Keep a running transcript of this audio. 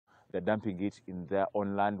they're dumping it in their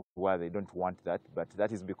own land where they don't want that. But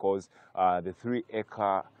that is because the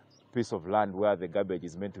 3-acre piece of land where the garbage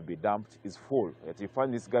is meant to be dumped is full. Yet you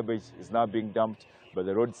find this garbage is now being dumped by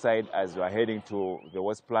the roadside as we are heading to the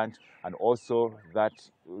waste plant, and also that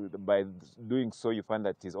by doing so you find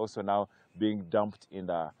that it is also now being dumped in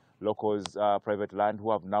the locals' private land,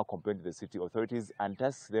 who have now complained to the city authorities and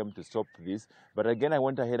tasked them to stop this. But again, I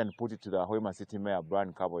went ahead and put it to the Hoima City Mayor,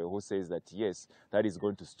 Brian Kaboy, who says that yes, that is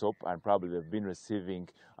going to stop, and probably they've been receiving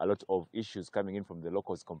a lot of issues coming in from the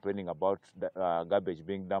locals complaining about the garbage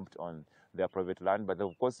being dumped on their private land. But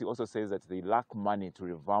of course, he also says that they lack money to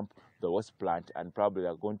revamp the waste plant, and probably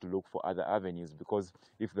they're going to look for other avenues, because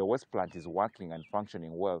if the waste plant is working and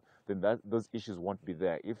functioning well, then those issues won't be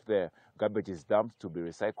there. If the garbage is dumped to be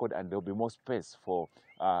recycled, and there'll be more space for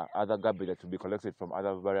other garbage that will be collected from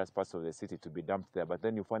other various parts of the city to be dumped there. But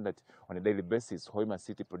then you find that on a daily basis, Hoima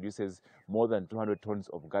City produces more than 200 tons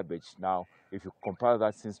of garbage. Now, if you compare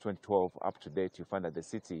that since 2012 up to date, you find that the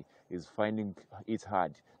city is finding it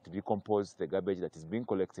hard to decompose the garbage that is being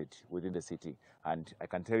collected within the city. And I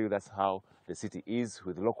can tell you that's how the city is,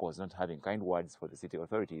 with locals not having kind words for the city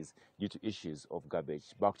authorities due to issues of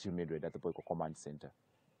garbage. Back to you, Mildred, at the Boyko Command Center.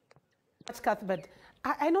 Cuthbert,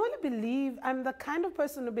 I normally believe, I'm the kind of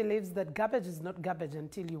person who believes that garbage is not garbage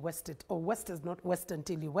until you waste it, or waste is not waste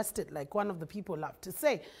until you waste it, like one of the people love to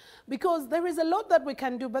say. Because there is a lot that we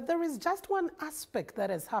can do, but there is just one aspect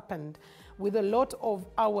that has happened with a lot of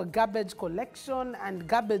our garbage collection and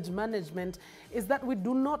garbage management, is that we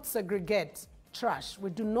do not segregate trash.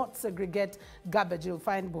 We do not segregate garbage. You'll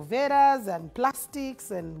find boveras and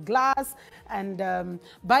plastics and glass and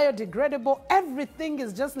biodegradable. Everything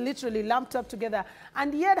is just literally lumped up together.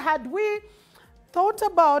 And yet, had we thought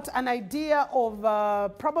about an idea of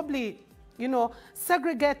probably, you know,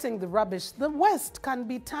 segregating the rubbish, the waste can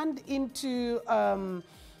be turned into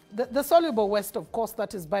the soluble waste, of course,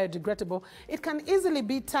 that is biodegradable. It can easily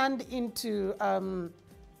be turned into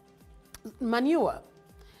manure.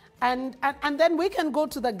 And then we can go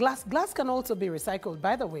to the glass. Glass can also be recycled,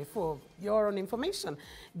 by the way, for your own information.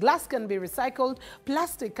 Glass can be recycled,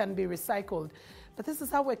 plastic can be recycled. But this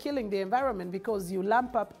is how we're killing the environment, because you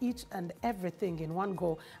lump up each and everything in one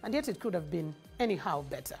go, and yet it could have been anyhow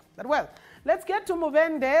better. But well, let's get to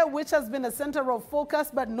Mubende, which has been a center of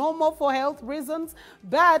focus, but no more for health reasons,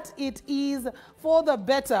 but it is for the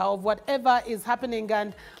better of whatever is happening.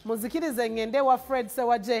 And muzikirize ngende wa Fred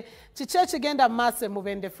Sewaje, chichechi genda mase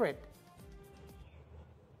Mubende Fred.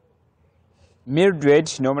 Mildred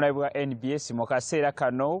n'omunabi wa NBS mu kaseera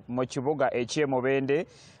kano mu kibuga eky'e Mubende,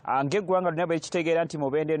 ng'eggwanga lyonna bwekitegeera nti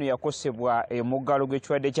Mubende eno yakosebwa omuggalo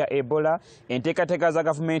gw'ekirwadde kya Ebola. Enteekateeka za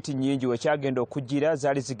gavumenti nnyingi wekyagenda okujjira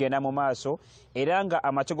zaali zigenda mu maaso, era nga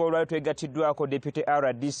amatego olwali twegattiddwako Deputy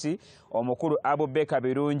RDC omukulu Abubeka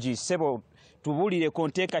Birungi. Ssebo, tubuulire ku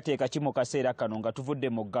nteekateeka ki mu kaseera kano nga tuvudde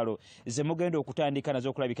mu ggalo ze mugenda okutandika nazo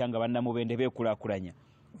okulabika nga bannamubende beekulaakulanya?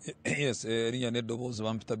 Yes, erinnya n'eddoboozi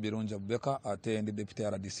bampita Birungi Abubeka, ate ndi Deputy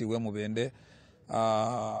RDC w'e Mubende.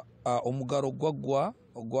 Omugalo gwaggwa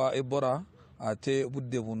ogwa Ebola, ate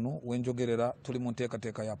budde buno wenjogerera tuli mu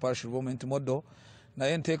nteekateeka ya parish development model.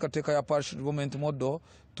 Naye enteekateeka ya parish development model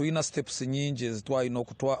tulina steps nnyingi ezitwalina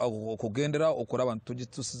okugendera okulaba nti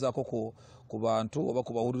tugituusizaako ku bantu oba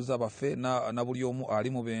ku bawuliriza baffe na buli omu ali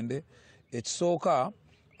Mubende. Ekisooka,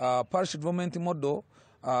 parish development model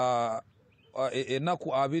enaku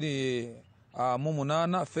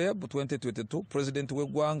 28 Feb 2022 President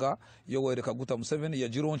w'eggwanga Yoweri Kaguta Museveni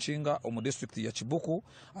yagironchinga omu district ya Kibuku.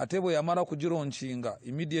 Ate bwe yamala kugironchinga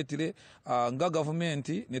immediately nga government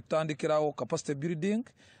netutandikirawo capacity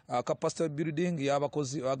building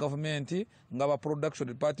y'abakozi ba government nga ba production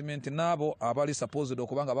department nabo abali supposed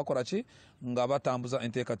okubanga bakola ki nga batambuza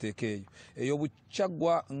enteekateeka eyo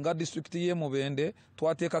bukyagwa nga district y'e Mubende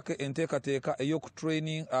twateekako enteekateeka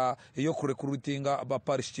ey'okutraining ey'okurecruitinga ba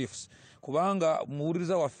parish chiefs, kubanga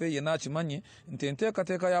muwuliriza waffe yenna akimanyi nti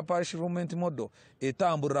enteekateeka ya parish development model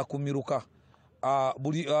etambulira ku miruka.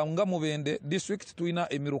 Buli nga Mubende district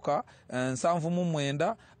tulina emiruka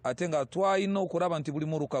 79, ate nga twalina okulaba nti buli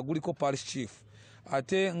muruka guliko parish chief.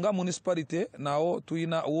 Ate nga municipality nawo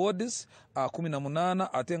tulina wards 18,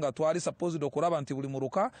 ate nga twali supposed okulaba nti buli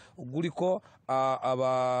muruka guliko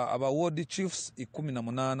aba ward chiefs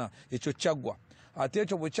 18. Ekyo kyaggwa. Ate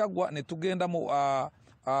ekyo bwe kyaggwa ne tugenda mu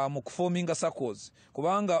kuforminga circles,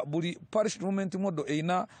 kubanga buli parish development model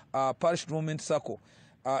eina parish development circle.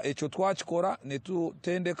 ekyo twakikora ne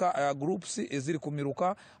tutendeka groups eziri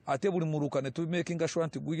kumiruka ate buli muruka ne tumakinga sure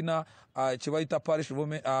nti gwina kibayita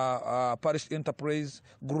parish enterprise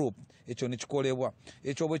group ekyo nekikolebwa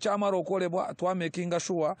ekyo bwe kyamara okolebwa twamakinga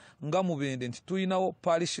sure nga Mubende nti tuyinawo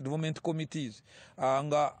parish development committees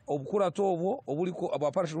nga obukurato obwo obuliko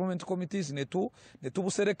aba parish development committees ne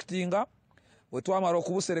tubuselectinga we twamara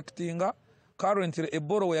okubuselectinga currently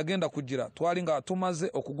Ebola we yagenda kugira twali nga tumaze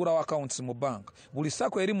okugurawo accounts mu bank buli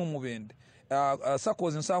sako eri mu Mubende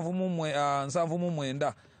sakozi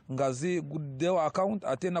 7 nga ziguddewo account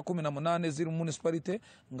ate na 18 ziri mu municipality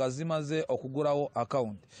nga zimaze okugurawo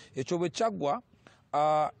account ekyo bwe kyagwa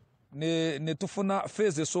ne tufuna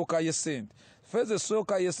phase esooka y'esente phase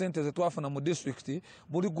esooka y'esente ze twafuna mu district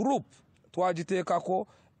buli group twagiteekako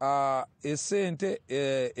esente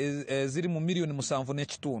ziri mu million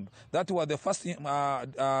 7.5. That was the first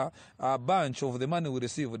bunch of the money we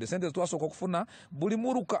received. The sente twasooka okufuna buli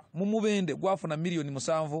muruka mu Mubende gwafuna million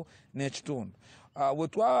 7.5. We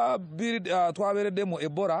twaberedde mu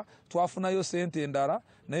Ebola twafunayo sente endala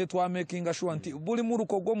naye twamakinga sure nti buli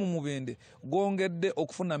muruka ogwo mu Mubende gwongedde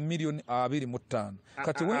okufuna million 2.5.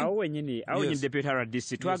 Kati wenyini Deputy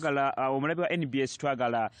RDC twagala omulabi wa NBS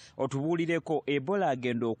twagala otubuulireko Ebola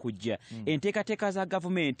agenda okujja enteekateeka za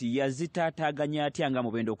gavumenti yazitaataaganya atya nga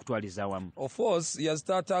Mubende okutwaliza wamu? Of course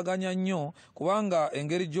yazitaataaganya nnyo kubanga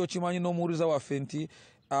engeri gy'okimanyi n'omuwuliza waffe nti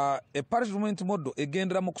a parish development model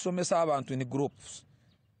egendera mu kusomesa abantu in groups.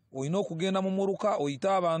 Oyina okugenda mu muruka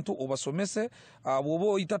oyita abantu obasomese bwoba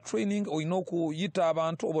oyita training oyina okuyita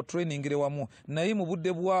abantu obo trainingire wamu naye mu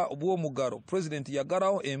budde bw'omugalo president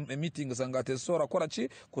yagalawo meetings nga tezisobola kukola ki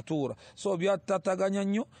kutuula so byatataganya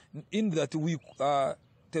nnyo in that we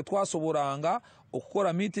tetwasobolanga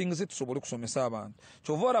okukola meetings tusobole kusomesa abantu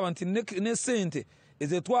kyova olaba nti ne sente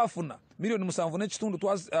eze twafuna million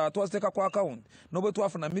 7.5 twaziteeka ku account nobwe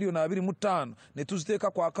twafuna million 2.5 ne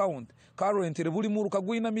tuziteeka ku account currently buli muruka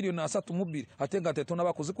gwina million 3.2 ate nga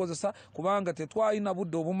tetonaba kuzikozesa kubanga tetwalina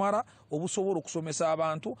budde obumala obusobola okusomesa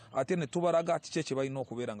abantu ate ne tubalaga ati kye balina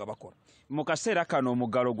okubeera nga bakola. Mu kaseera kano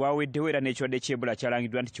omugalo gwaweddewo era n'ekirwadde ky'Ebola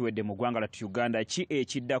kyalangiddwa nti kiwedde mu ggwanga lyattu Uganda ki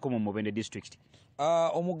ekiddako mu Mubende district?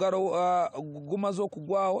 Omugalo gumaze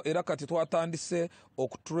okugwawo era kati twatandise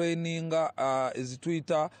okutraininga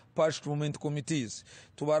ezituyita parish development committees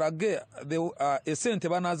tubarage esente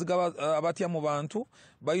banazigaba abatya mu bantu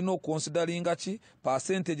balina okuconsideringa ki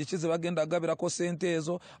percentage kize bagenda agabirako sente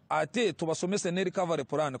ezo ate tubasomese ne recovery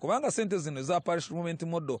plan kubanga sente zino za parish development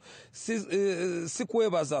model si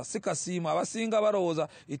kwebaza sikasiima abasinga barowooza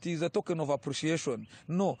it is a token of appreciation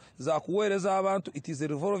no za kuweereza abantu it is a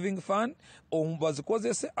revolving fund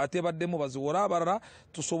bazikozese ate baddemu baziwora abalala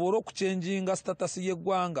tusobole okuchanginga status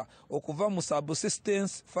y'eggwanga okuva mu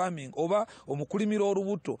subsistence farming oba omukulimira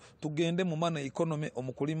olubuto tugende mu mana economy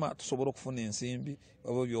omukulima tusobole okufuna ensimbi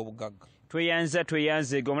oba by'obugagga.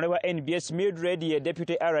 tweyanze omulabi wa NBS Mildred ye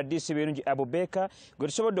Deputy RDC Birungi Abubeka gwe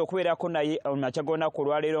tusobodde okubeerako naye omakya g'olunaku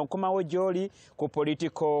olwaleero nkomawo gy'oli ku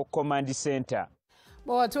Political Command Center.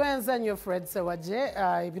 Tuwenza nnyo Fred Ssewaggye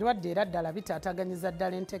ebirwadde era ddala bitaataganyiza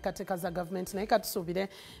ddala enteekateeka za gavumenti naye katusuubire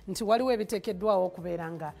nti waliwo ebiteekeddwawo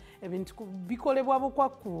okubeera nga ebintu bikolebwa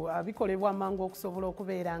bukwakku bikolebwa mangu okusobola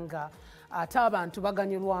okubeera nga ate abantu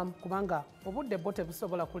baganyulwamu kubanga obudde bwo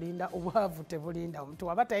tebusobola kulinda obwavu tebulinda omuntu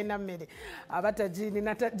waba talina mmere aba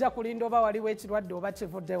tagiina tajja kulinda oba waliwo ekirwadde oba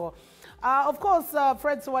kivuddewo. Of course,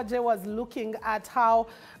 Fred Ssewaggye was looking at how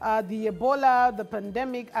the Ebola, the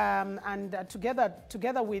pandemic, and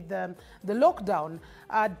together with the lockdown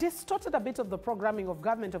distorted a bit of the programming of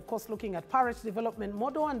government, of course, looking at parish development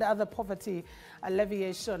model and other poverty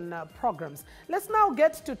alleviation programs. Let's now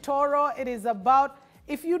get to Toro. It is about,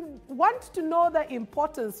 if you want to know the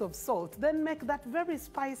importance of salt, then make that very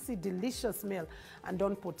spicy, delicious meal and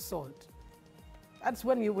don't put salt. That's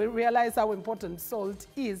when you will realize how important salt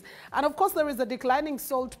is. And of course, there is a declining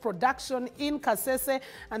salt production in Kasese,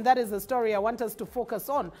 and that is the story I want us to focus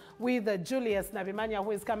on with Julius Nabimanya,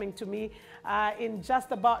 who is coming to me in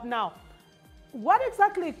just about now. What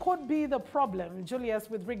exactly could be the problem,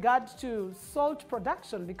 Julius, with regard to salt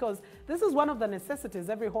production? Because this is one of the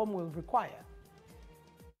necessities every home will require.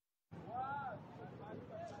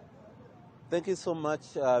 Thank you so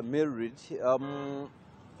much, Mildred.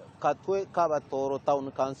 Katwe Kabatoro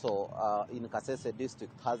Town Council in Kasese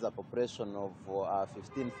district has a population of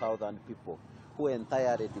 15,000 people who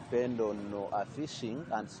entirely depend on fishing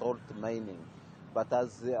and salt mining. But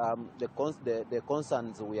as the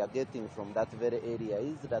concerns we are getting from that very area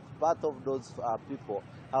is that part of those people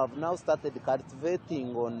have now started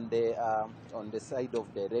cultivating on the side of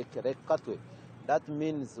the Lake Katwe, That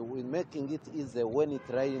means we're making it easy when it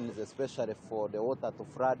rains, especially for the water to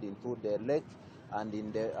flood into the lake and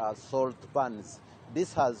in the salt pans.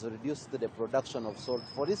 This has reduced the production of salt.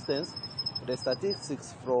 For instance, the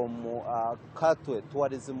statistics from Katwe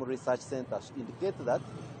Tourism Research Center indicate that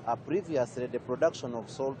previously the production of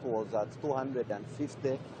salt was at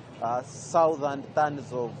 250,000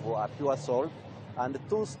 tons of pure salt and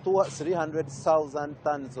 300,000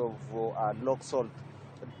 tons of lock salt.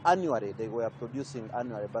 Annually, they were producing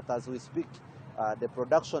annually, but as we speak, the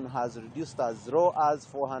production has reduced as low as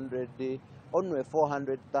only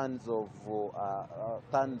 400 tons of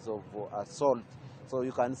salt. So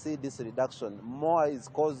you can see this reduction. More is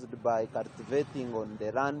caused by cultivating on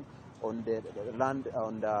the land,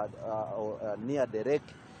 near the lake.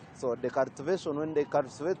 So the cultivation, when they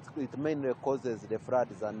cultivate, it mainly causes the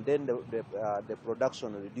floods, and then the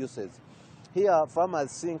production reduces. Here,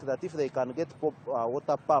 farmers think that if they can get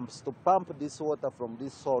water pumps to pump this water from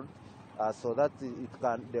this salt, so that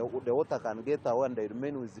the water can get away and they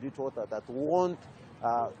remain with rich water that won't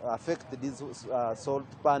affect these salt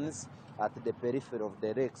pans at the periphery of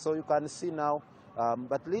the lake. So you can see now,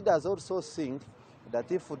 but leaders also think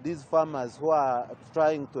that if these farmers who are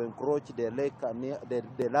trying to encroach the lake,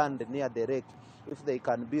 the land near the lake, if they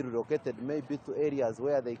can be relocated maybe to areas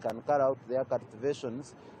where they can carry out their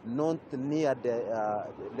cultivations, not near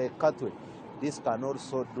the Katwe, this can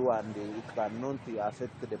also do, and it cannot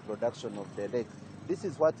affect the production of the lake. This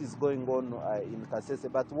is what is going on in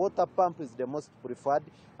Kasese, but water pump is the most preferred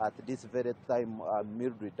at this very time,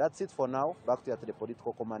 Mildred. That's it for now. Back to you at the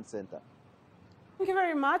Political Command Center. Thank you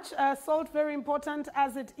very much. Salt, very important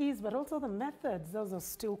as it is, but also the methods. Those are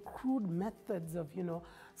still crude methods of,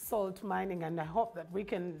 salt mining, and I hope that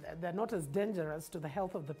they're not as dangerous to the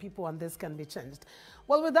health of the people, and this can be changed.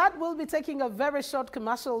 Well, with that, we'll be taking a very short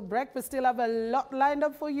commercial break. We still have a lot lined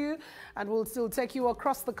up for you, and we'll still take you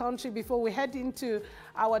across the country before we head into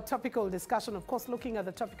our topical discussion, of course, looking at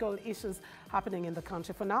the topical issues happening in the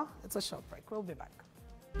country. For now, it's a short break. We'll be back.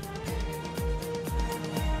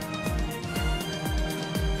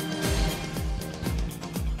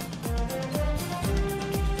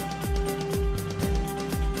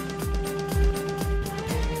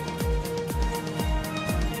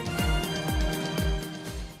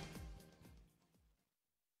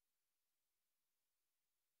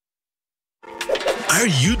 Are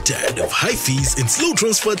you tired of high fees and slow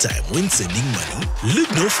transfer time when sending money? Look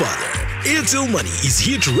no further. Airtel Money is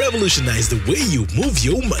here to revolutionize the way you move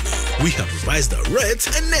your money. We have revised our rates,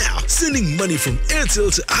 and now sending money from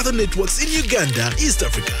Airtel to other networks in Uganda, East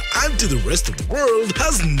Africa, and to the rest of the world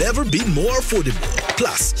has never been more affordable.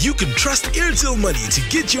 Plus, you can trust Airtel Money to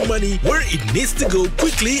get your money where it needs to go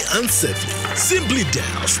quickly and safely. Simply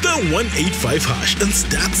dial *185# and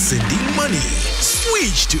start sending money.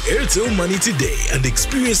 Switch to Airtel Money today and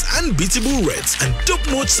experience unbeatable rates and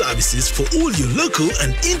top-notch services for all your local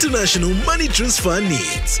and international money transfer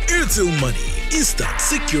needs. Airtel Money. Instant,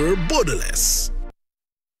 secure, borderless.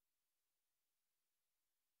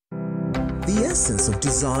 The essence of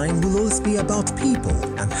design will always be about people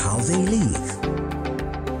and how they live.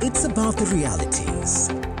 It's about the realities,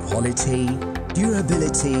 quality,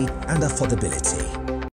 durability, and affordability.